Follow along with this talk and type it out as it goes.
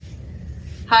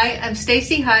Hi, I'm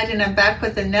Stacy Hyde, and I'm back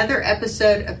with another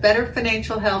episode of Better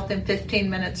Financial Health in 15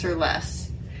 Minutes or Less.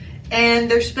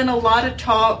 And there's been a lot of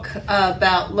talk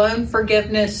about loan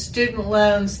forgiveness, student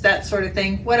loans, that sort of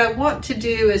thing. What I want to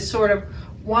do is sort of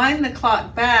wind the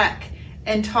clock back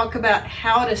and talk about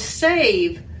how to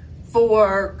save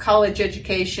for college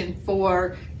education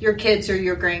for your kids or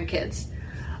your grandkids.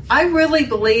 I really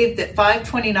believe that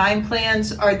 529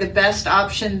 plans are the best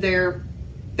option. They're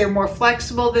more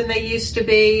flexible than they used to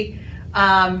be.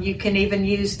 You can even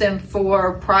use them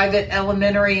for private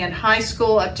elementary and high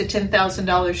school up to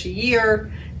 $10,000 a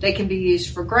year. They can be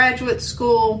used for graduate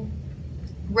school,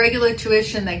 regular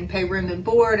tuition. They can pay room and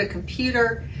board, a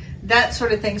computer, that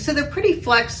sort of thing. So they're pretty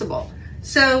flexible.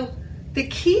 So the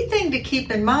key thing to keep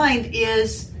in mind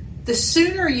is the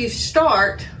sooner you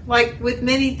start, like with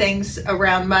many things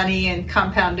around money and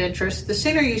compound interest, the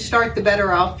sooner you start, the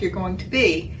better off you're going to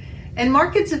be. And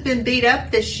markets have been beat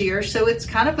up this year, so it's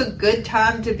kind of a good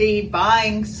time to be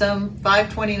buying some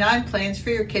 529 plans for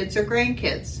your kids or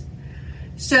grandkids.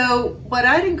 So what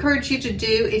I'd encourage you to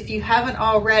do, if you haven't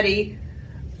already,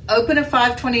 open a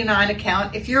 529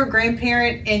 account. If you're a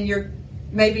grandparent and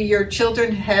maybe your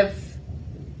children have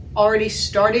already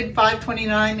started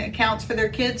 529 accounts for their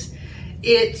kids,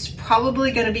 it's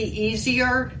probably going to be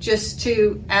easier just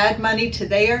to add money to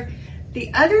there.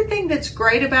 The other thing that's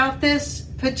great about this,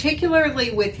 particularly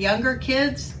with younger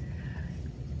kids,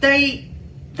 they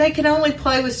can only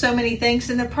play with so many things,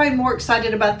 and they're probably more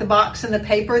excited about the box and the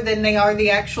paper than they are the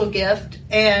actual gift.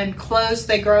 And clothes,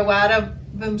 they grow out of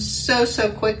them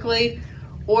so quickly,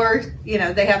 or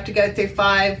they have to go through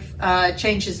 5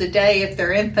 changes a day if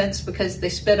they're infants because they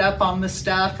spit up on the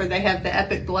stuff or they have the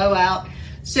epic blowout.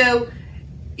 So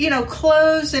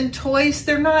clothes and toys,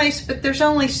 they're nice, but there's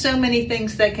only so many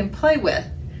things they can play with.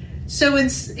 So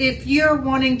if you're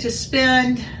wanting to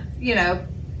spend,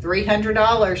 $300,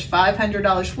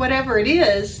 $500, whatever it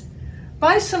is,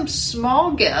 buy some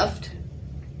small gift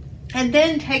and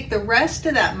then take the rest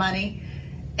of that money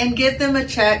and give them a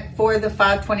check for the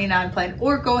 529 plan,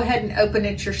 or go ahead and open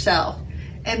it yourself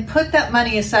and put that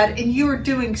money aside. And you are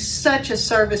doing such a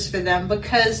service for them,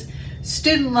 because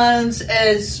student loans,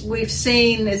 as we've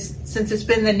seen, since it's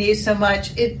been in the news so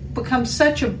much, it becomes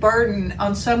such a burden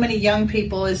on so many young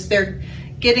people as they're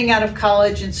getting out of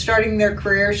college and starting their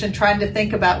careers and trying to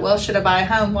think about, well, should I buy a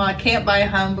home? Well, I can't buy a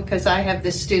home because I have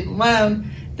this student loan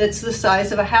that's the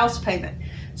size of a house payment.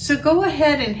 So go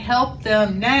ahead and help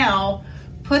them now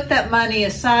put that money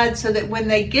aside so that when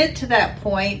they get to that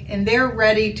point and they're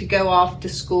ready to go off to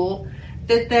school,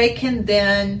 that they can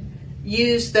then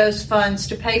use those funds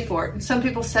to pay for it. And some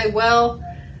people say, well,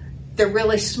 they're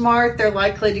really smart, they're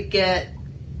likely to get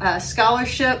a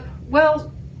scholarship.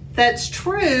 Well, that's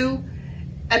true,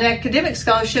 an academic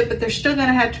scholarship, but they're still going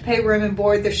to have to pay room and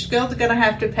board. They're still going to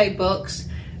have to pay books.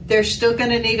 They're still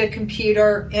going to need a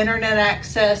computer, internet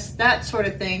access, that sort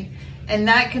of thing. And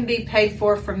that can be paid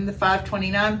for from the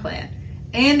 529 plan.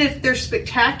 And if they're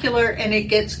spectacular and it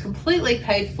gets completely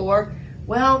paid for,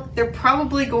 well, they're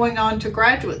probably going on to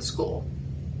graduate school.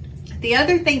 The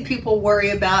other thing people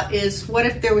worry about is, what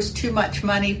if there was too much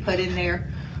money put in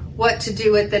there? What to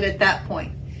do with it at that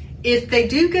point? If they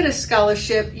do get a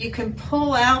scholarship, you can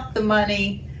pull out the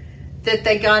money that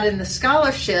they got in the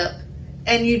scholarship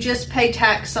and you just pay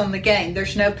tax on the gain.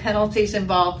 There's no penalties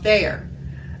involved there.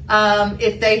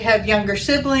 If they have younger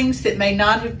siblings that may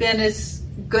not have been as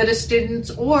good as students,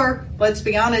 or, let's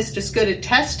be honest, as good at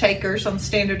test takers on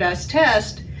standardized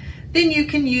test, then you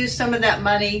can use some of that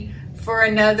money for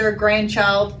another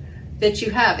grandchild that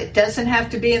you have. It doesn't have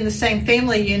to be in the same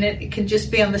family unit. It can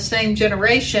just be on the same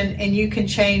generation, and you can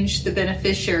change the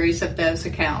beneficiaries of those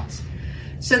accounts.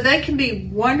 So they can be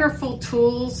wonderful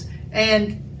tools,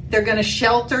 and they're going to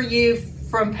shelter you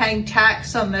from paying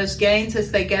tax on those gains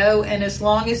as they go. And as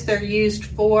long as they're used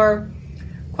for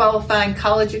qualifying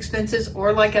college expenses,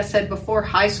 or, like I said before,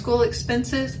 high school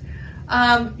expenses,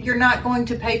 you're not going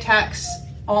to pay tax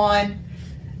on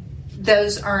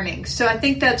those earnings. So I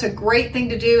think that's a great thing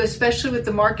to do, especially with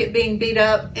the market being beat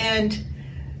up, and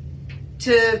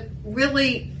to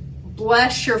really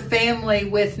bless your family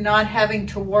with not having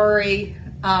to worry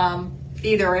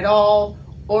either at all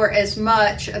or as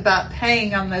much about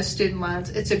paying on those student loans.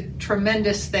 It's a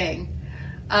tremendous thing.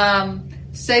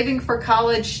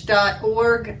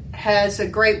 Savingforcollege.org has a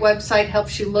great website,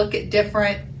 helps you look at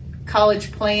different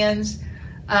college plans.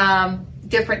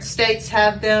 Different states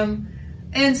have them,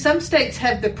 and some states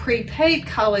have the prepaid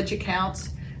college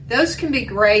accounts. Those can be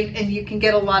great, and you can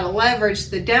get a lot of leverage.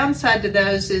 The downside to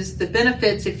those is the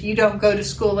benefits, if you don't go to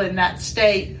school in that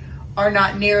state, are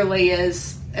not nearly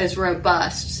as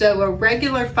robust. So a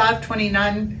regular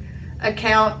 529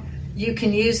 account. You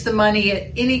can use the money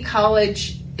at any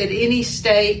college, at any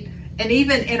state, and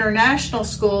even international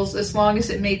schools as long as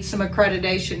it meets some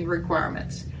accreditation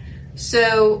requirements.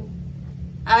 So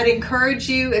I'd encourage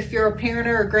you, if you're a parent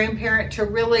or a grandparent, to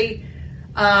really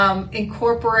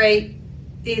incorporate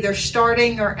either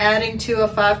starting or adding to a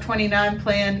 529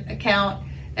 plan account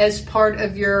as part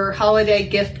of your holiday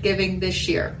gift giving this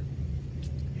year.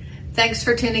 Thanks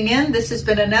for tuning in. This has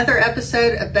been another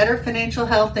episode of Better Financial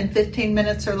Health in 15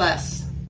 Minutes or Less.